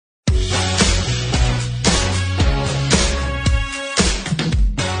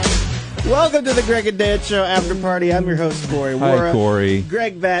Welcome to the Greg and Dan Show After Party. I'm your host, Corey. Hi, Corey.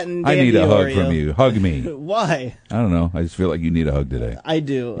 Greg Batten. I need a hug from you. Hug me. Why? I don't know. I just feel like you need a hug today. I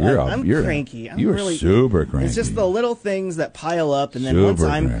do. I'm cranky. You're really super cranky. It's just the little things that pile up, and then once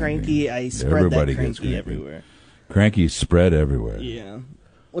I'm cranky, I spread that cranky everywhere. Cranky spread everywhere. Yeah.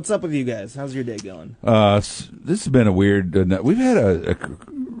 What's up with you guys? How's your day going? This has been a weird. We've had a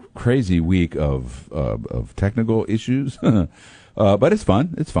crazy week of technical issues, but it's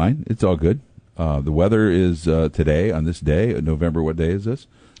fun. It's fine. It's all good. The weather is today on this day, November. What day is this?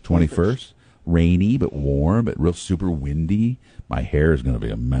 21st. Rainy but warm, but real super windy. My hair is going to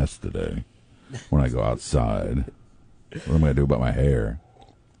be a mess today when I go outside. What am I going to do about my hair?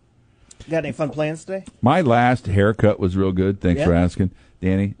 Got any fun plans today? My last haircut was real good. Thanks for asking,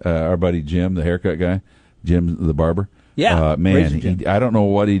 Danny. Our buddy Jim, the haircut guy, Jim the barber. Yeah, man, I don't know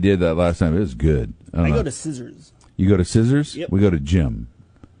what he did that last time. It was good. I go to Scissors. You go to Scissors? Yep. We go to Jim.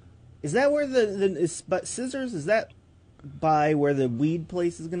 Is that where but Scissors? Is that by where the weed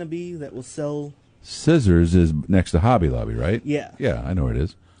place is going to be that will sell? Scissors is next to Hobby Lobby, right? Yeah. Yeah, I know where it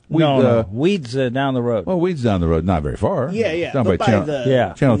is. No. Weed's down the road. Well, Weed's down the road, not very far. Yeah. Down by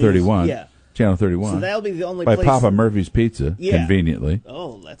Channel 31. Yeah. Channel 31. So that'll be the only by place. Papa Murphy's Pizza, conveniently.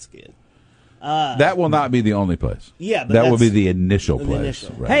 Oh, that's good. That will not be the only place. Yeah, but that will be the initial place.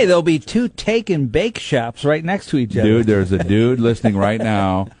 Right. Hey, there'll be two take and bake shops right next to each other. Dude, there's a dude listening right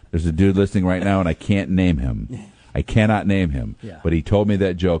now. And I can't name him. I cannot name him. Yeah. But he told me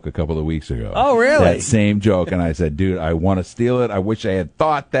that joke a couple of weeks ago. Oh, really? That same joke. And I said, dude, I want to steal it. I wish I had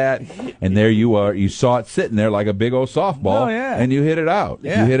thought that. And there you are. You saw it sitting there like a big old softball. Oh, yeah. And you hit it out.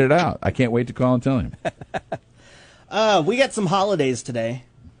 Yeah. You hit it out. I can't wait to call and tell him. We got some holidays today.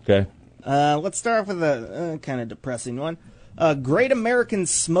 Okay. Let's start off with a kind of depressing one. Great American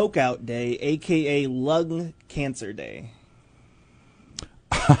Smokeout Day, a.k.a. Lung Cancer Day.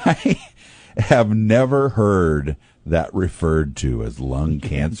 I have never heard that referred to as Lung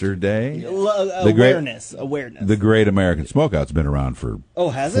Cancer Day. Awareness. The Great American Smokeout's been around for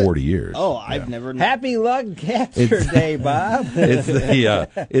 40 years. Oh, I've never. Happy Lung Cancer Day, Bob.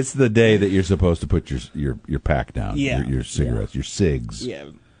 It's the day that you're supposed to put your pack down. Yeah. Your cigarettes, your cigs. Yeah.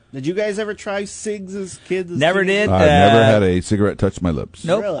 Did you guys ever try cigs as kids? Never did. I've never had a cigarette touch my lips.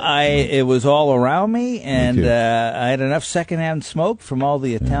 Nope. Really? It was all around me, and too. I had enough secondhand smoke from all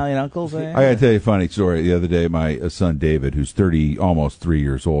the Italian uncles. I got to tell you a funny story. The other day, my son David, who's almost 3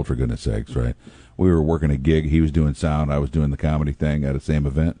 years old, for goodness sakes, right? We were working a gig. He was doing sound. I was doing the comedy thing at the same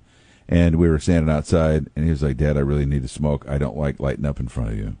event. And we were standing outside, and he was like, Dad, I really need to smoke. I don't like lighting up in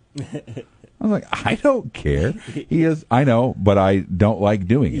front of you. I was like, I don't care. He is, I know, but I don't like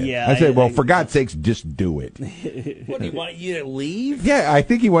doing it. Yeah, I said, well, for God's sakes, just do it. What, do you want you to leave? Yeah, I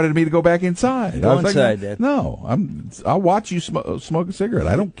think he wanted me to go back inside. Go I was inside, like, Dad. no, I'll watch you smoke a cigarette.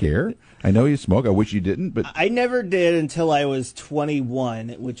 I don't care. I know you smoke. I wish you didn't, but I never did until I was 21,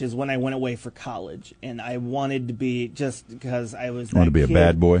 which is when I went away for college, and I wanted to be just because I was. Want to be a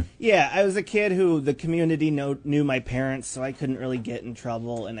bad boy? Yeah, I was a kid who the community knew my parents, so I couldn't really get in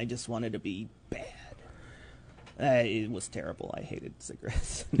trouble, and I just wanted to be bad. It was terrible. I hated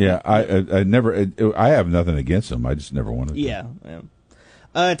cigarettes. Yeah, I never. I have nothing against them. I just never wanted to. Yeah.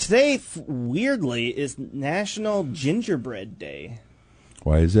 Today, weirdly, is National Gingerbread Day.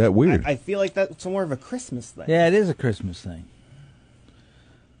 Why is that weird? I feel like that's more of a Christmas thing. Yeah, it is a Christmas thing.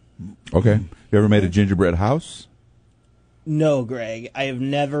 Okay. You ever made a gingerbread house? No, Greg. I have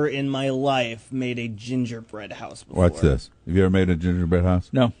never in my life made a gingerbread house before. What's this? Have you ever made a gingerbread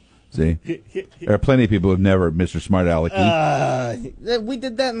house? No. See? There are plenty of people who have never, Mr. Smart Alecky. We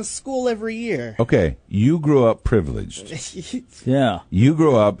did that in school every year. Okay. You grew up privileged. Yeah. You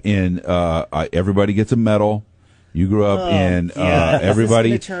grew up in, everybody gets a medal. You grew up in everybody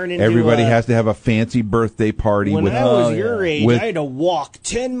has to have a fancy birthday party. When I was your age, I had to walk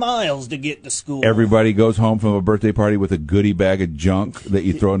 10 miles to get to school. Everybody goes home from a birthday party with a goodie bag of junk that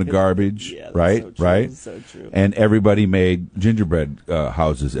you throw in the garbage, right? So true, right? So true. And everybody made gingerbread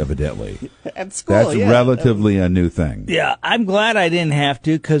houses, evidently. At school, That's relatively a new thing. Yeah, I'm glad I didn't have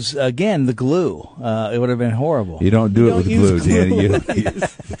to because, again, the glue. It would have been horrible. You don't do it with glue, Danny.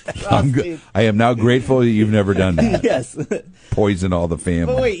 I am now grateful that you've never done that. Yes. Poison all the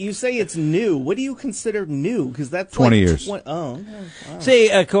family. But wait, you say it's new. What do you consider new? Because that's 20 like years. Wow.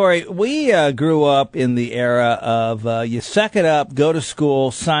 See, Corey, we grew up in the era of you suck it up, go to school,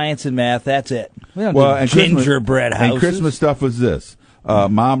 science and math, that's it. We don't do gingerbread houses. And Christmas stuff was this.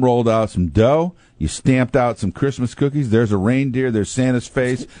 Mom rolled out some dough. You stamped out some Christmas cookies. There's a reindeer. There's Santa's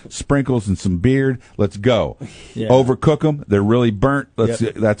face, sprinkles, and some beard. Let's go. Yeah. Overcook them. They're really burnt.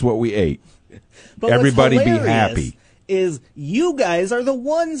 That's what we ate. But everybody be happy. is you guys are the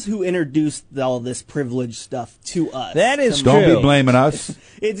ones who introduced all this privileged stuff to us. That is true. Don't be blaming us.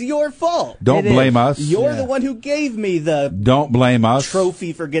 It's your fault. Don't blame us. You're the one who gave me the Don't blame us.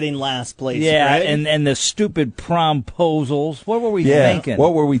 trophy for getting last place. Yeah, Greg. and the stupid promposals. What were we thinking?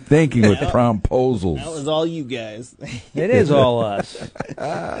 What were we thinking with promposals? That was all you guys. It is all us.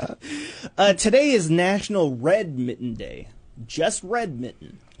 Today is National Red Mitten Day. Just red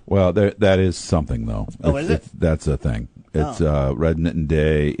mitten. Well, that is something, though. Oh, is it? That's a thing. It's Red Mitten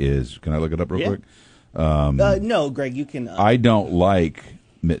Day is. Can I look it up real quick? No, Greg, you can. I don't like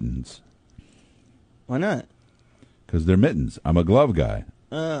mittens Why not? because they're mittens. I'm a glove guy.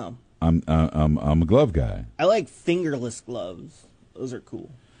 Oh, I'm a glove guy. I like fingerless gloves. Those are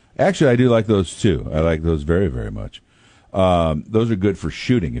cool. Actually, I do like those too. I like those very, very much. Those are good for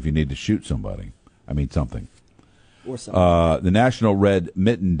shooting if you need to shoot somebody. I mean something. Or something. The National Red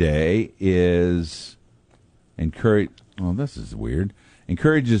Mitten Day is this is weird.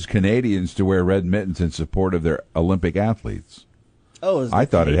 Encourages Canadians to wear red mittens in support of their Olympic athletes. Oh, I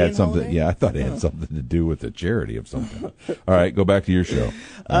thought it had Canadian something. holiday? Yeah, I thought it had something to do with a charity of something. All right, go back to your show.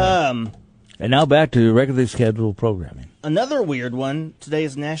 And now back to regularly scheduled programming. Another weird one. Today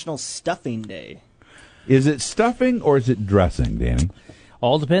is National Stuffing Day. Is it stuffing or is it dressing, Danny?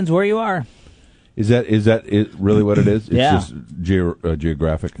 All depends where you are. Is that really what it is? It's Yeah. just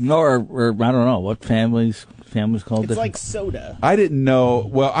geographic. No, or I don't know what families called It's different. like soda. I didn't know.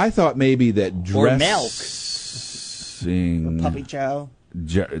 Well, I thought maybe that Or milk. dressing, Puppy chow.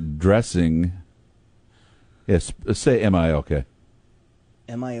 dressing. Yes, say milk. Am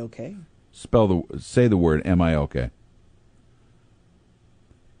I okay? Say the word milk. milk.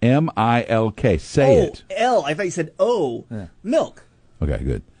 Say it. L. I thought you said O. Yeah. Milk. Okay,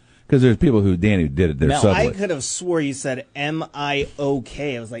 good. Because there's people who Danny did it. Their Milk. Subway. I could have swore you said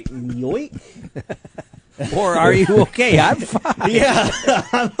M-I-O-K. I was like, yoik? Or are you okay? I'm fine. Yeah,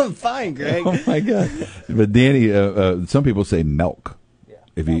 I'm fine, Greg. Oh my God! But Danny, some people say milk.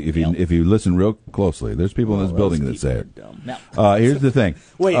 If you listen real closely, there's people in this building that say it. Milk. Here's the thing.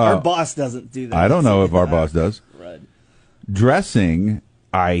 Wait, our boss doesn't do that. I don't know if our boss does. Right. Dressing,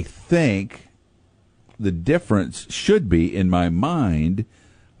 I think the difference should be, in my mind,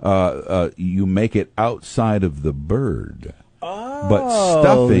 you make it outside of the bird. Oh, But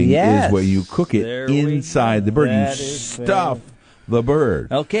stuffing yes. is where you cook it There we inside the bird. That You is stuff the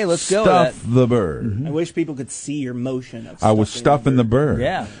bird. Okay, let's go with Stuff that. the bird. I wish people could see your motion of I was stuffing the bird.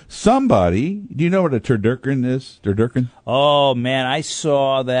 Yeah. Somebody, do you know what a turducken is? Turducken? Oh man, I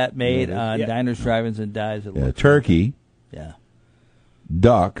saw that made on Yeah. Diners, Drive-ins, and Dives. It Yeah, looked- turkey, Yeah.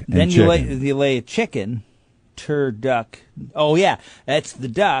 duck, Then and you chicken. lay a chicken, turduck. Oh yeah, that's the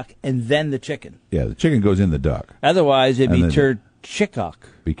duck, and then the chicken. Yeah, the chicken goes in the duck. Otherwise, it'd And be then- turchicock.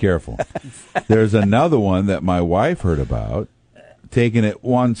 Be careful. There's another one that my wife heard about. Taking it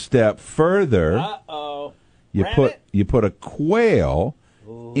one step further, Uh-oh. you put a quail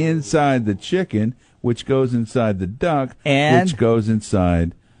inside the chicken, which goes inside the duck, And? which goes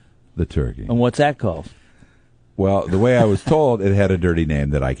inside the turkey. And what's that called? Well, the way I was told, it had a dirty name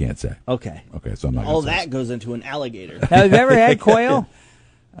that I can't say. Okay. Okay, so I'm not. All gonna say that goes into an alligator. Now, have you ever had quail?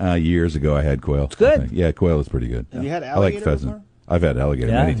 Years ago, I had quail. It's good. Yeah, quail is pretty good. Have you had I like alligator pheasant. before? I've had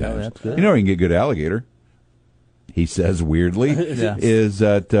alligator Yeah, many no, times. that's good. You know where you can get good alligator? He says weirdly, Yeah. is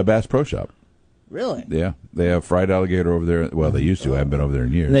at Bass Pro Shop. Really? Yeah, they have fried alligator over there. Well, they used to. I haven't been over there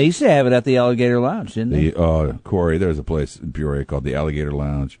in years. They used to have it at the Alligator Lounge, didn't they? Corey, there's a place in Peoria called the Alligator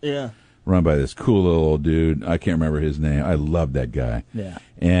Lounge, Yeah. run by this cool little old dude. I can't remember his name. I love that guy. Yeah.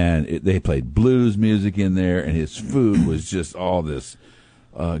 And they played blues music in there, and his food was just all this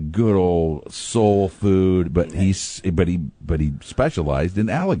good old soul food. But he specialized in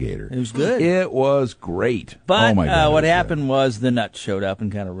alligator. It was good. It was great. But oh my God, what it was happened was the nuts showed up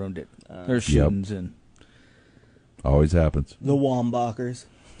and kind of ruined it. There's shootings and good. Always happens. The Wombackers.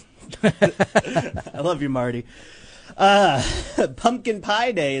 I love you, Marty. Pumpkin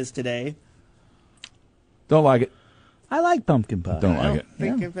Pie Day is today. Don't like it. I like pumpkin pie. Don't I like don't it.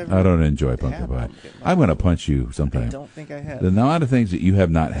 think I've ever I don't enjoy pumpkin had pie. pumpkin pie. I'm going to punch you sometime. I don't think I have. The amount of things that you have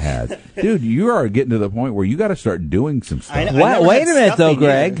not had, dude, you are getting to the point where you got to start doing some stuff. I know. Wait, never wait had a minute, though, stuffing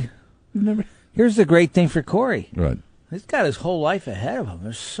Greg. either. Here's the great thing for Corey. Right. He's got his whole life ahead of him.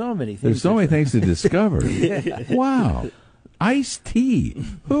 There's so many things. There's so many things to discover. Wow. Iced tea.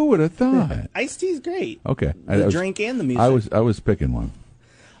 Who would have thought? Iced tea's great. Okay. The drink and the music. I was picking one.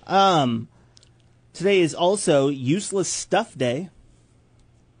 Today is also Useless Stuff Day.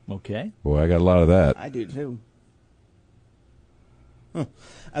 Okay. Boy, I got a lot of that. I do too. Huh.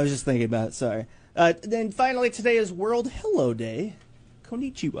 I was just thinking about it. Sorry. Then finally, today is World Hello Day.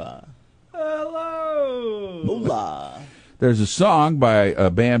 Konnichiwa. Hello. Hola. There's a song by a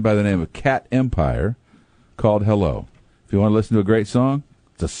band by the name of Cat Empire called Hello. If you want to listen to a great song,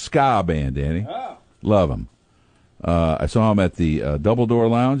 it's a ska band, Danny. Oh. Love them. I saw them at the Double Door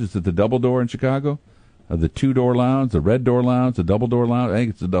Lounge. It's at the Double Door in Chicago. The two-door lounge, the red door lounge, the double door lounge. I think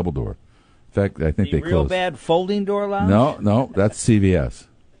it's the double door. In fact, I think The they real closed. bad folding door lounge? No, that's CVS.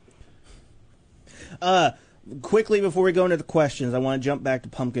 Quickly before we go into the questions, I want to jump back to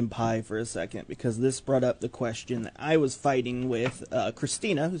pumpkin pie for a second because this brought up the question that I was fighting with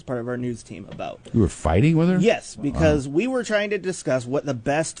Christina, who's part of our news team, about. You were fighting with her? Yes, because we were trying to discuss what the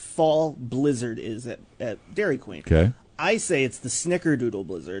best fall blizzard is at Dairy Queen. Okay. I say it's the Snickerdoodle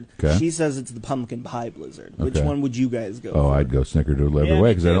blizzard. Okay. She says it's the pumpkin pie blizzard. Which Okay. one would you guys go Oh, for? I'd go Snickerdoodle every Yeah, way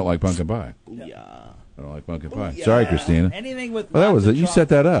me because I too. don't like pumpkin pie. Yeah. I don't like pumpkin pie. yeah. Sorry, Christina. Anything with Well, that was lots it. of You set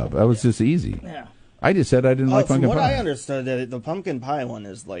chocolate. that up. That was just easy. Yeah. I just said I didn't like From pumpkin what pie. I understood, the pumpkin pie one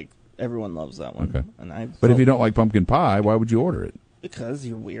is like everyone loves that one. Okay. And But if you don't like pumpkin pie, why would you order it? because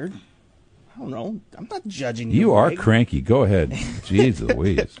you're weird. I don't know. I'm not judging you. You are Greg. cranky. Go ahead. Jeez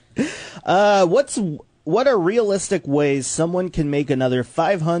Louise. What are realistic ways someone can make another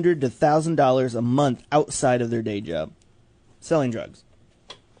 $500 to $1,000 a month outside of their day job? Selling drugs,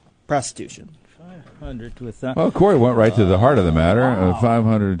 prostitution. 500 to 1,000. Well, Corey went right to the heart of the matter.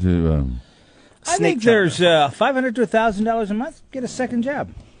 500 to I think Snake there's $500 to $1,000 a month. Get a second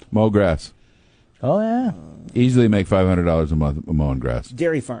job. mow grass. Oh, yeah. Easily make $500 a month mowing grass.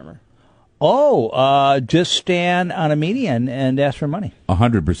 Dairy farmer. Oh, just stand on a median and ask for money.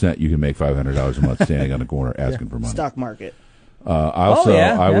 100% you can make $500 a month standing on the corner asking for money. Stock market. Also,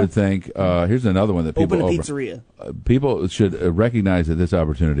 yeah, I yeah. would think, here's another one that people Open a pizzeria. people should recognize that this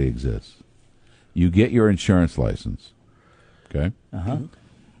opportunity exists. You get your insurance license, okay? Uh-huh.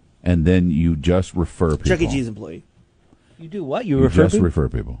 And then you just refer people. Chuck E. Cheese employee. You do what? You You refer just people? refer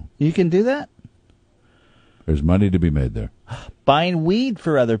people. You can do that? There's money to be made there. Buying weed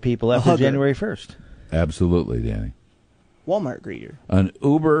for other people after hugger. January 1st. Absolutely, Danny. Walmart greeter. An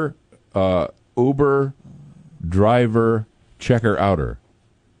Uber driver checker outer.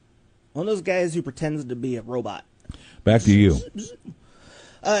 One of those guys who pretends to be a robot. Back to you.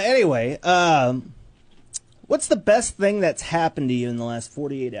 Anyway, what's the best thing that's happened to you in the last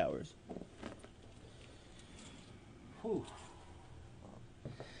 48 hours?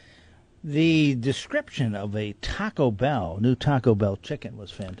 The description of a new Taco Bell chicken was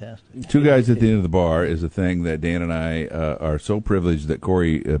fantastic. Two guys at the end of the bar is a thing that Dan and I are so privileged that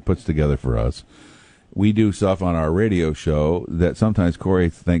Corey puts together for us. We do stuff on our radio show that sometimes Corey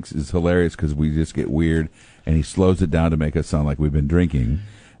thinks is hilarious because we just get weird, and he slows it down to make us sound like we've been drinking.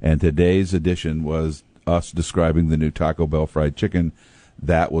 And today's edition was us describing the new Taco Bell fried chicken.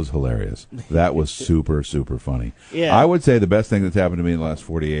 That was hilarious. That was super, super funny. Yeah. I would say the best thing that's happened to me in the last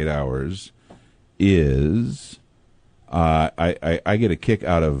 48 hours is I get a kick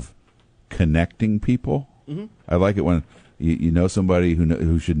out of connecting people. Mm-hmm. I like it when you know somebody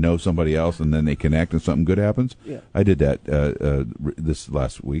who should know somebody else, and then they connect and something good happens. Yeah. I did that this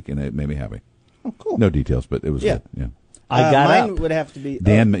last week, and it made me happy. Oh, cool. No details, but it was Yeah. good. Yeah. I got mine up. would have to be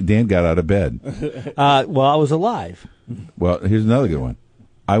Dan got out of bed. Well, I was alive. Well, here's another good one.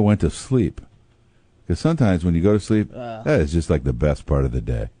 I went to sleep. Because sometimes when you go to sleep, that is just like the best part of the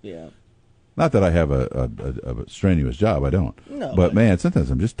day. Yeah. Not that I have a strenuous job, I don't. No, but man, sometimes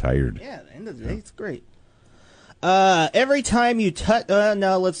I'm just tired. Yeah, at the end of the day, it's great. Every time you touch...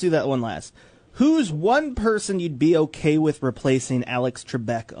 no, let's do that one last. Who's one person you'd be okay with replacing Alex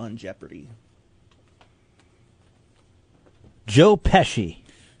Trebek on Jeopardy? Joe Pesci.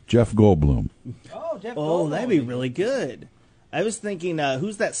 Jeff Goldblum. Oh, Jeff Oh, that'd be really good. I was thinking,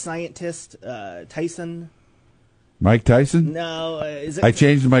 who's that scientist? Tyson? Mike Tyson? No, is it... I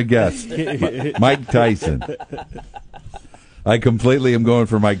changed my guess. Mike Tyson. I completely am going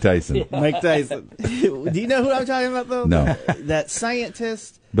for Mike Tyson. Mike Tyson. Do you know who I'm talking about, though? No. That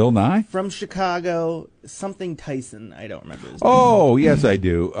scientist Bill Nye? from Chicago, something Tyson. I don't remember his name. Oh, yes, I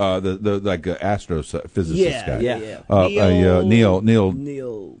do. The like astrophysicist guy. Yeah.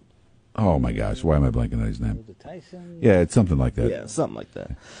 Neil. Oh my gosh, why am I blanking on his name? Tyson. Yeah, it's something like that. Yeah, something like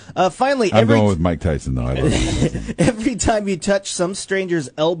that. Finally, I'm going with Mike Tyson though. I love him. every time you touch some stranger's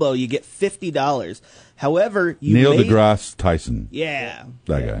elbow, you get $50. However, you Neil may... deGrasse Tyson. Yeah.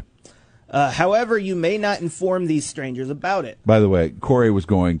 That guy. However, you may not inform these strangers about it. By the way, Corey was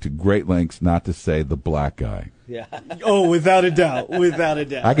going to great lengths not to say the black guy. Yeah. Oh, without a doubt. Without a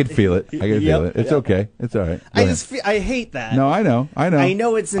doubt. I could feel it. feel it. It's okay. It's all right. Go ahead. I hate that. No, I know. I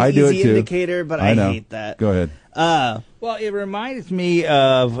know it's an I do easy it too. indicator, but I know. hate that. Go ahead. Well, it reminds me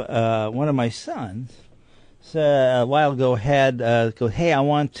of one of my sons a while ago hey, I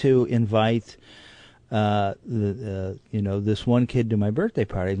want to invite this one kid to my birthday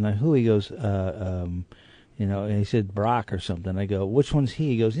party. And who? He goes, and he said Brock or something. I go, which one's he?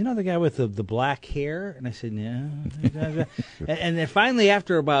 He goes, the guy with the black hair? And I said, yeah. And then finally,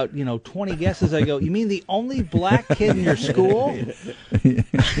 after about 20 guesses, I go, you mean the only black kid in your school?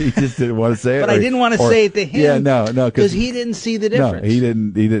 He just didn't want to say it. But I didn't want to say it to him. Yeah, no, because he didn't see the difference. No, he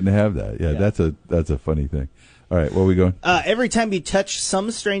didn't have that. Yeah, that's a funny thing. All right, where are we going? Every time you touch some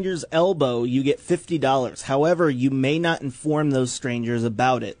stranger's elbow, you get $50. However, you may not inform those strangers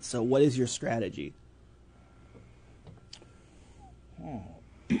about it. So what is your strategy?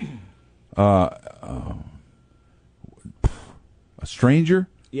 A stranger?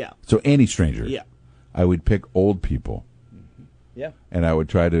 Yeah. So any stranger? Yeah. I would pick old people. Yeah. And I would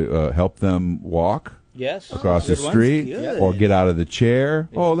try to help them walk. Yes. Across the street, or get out of the chair.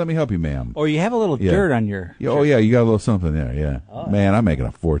 Yeah. Oh, let me help you, ma'am. Or you have a little dirt on your. Oh, yeah, you got a little something there. Yeah, man, I'm making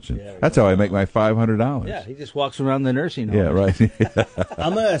a fortune. Yeah, that's how I make my $500. Yeah, he just walks around the nursing home. Yeah, right.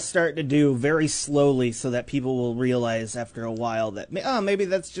 I'm gonna start to do very slowly so that people will realize after a while that maybe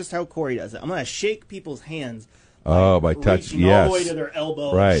that's just how Corey does it. I'm gonna shake people's hands. By touch, yes, all the way to their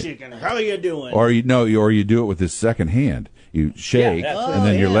elbow, right? And shaking. How are you doing? Or you do it with his second hand. You shake, and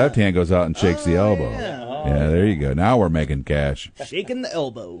then your left hand goes out and shakes the elbow. Yeah, there you go. Now we're making cash. Shaking the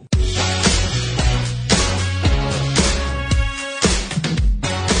elbow.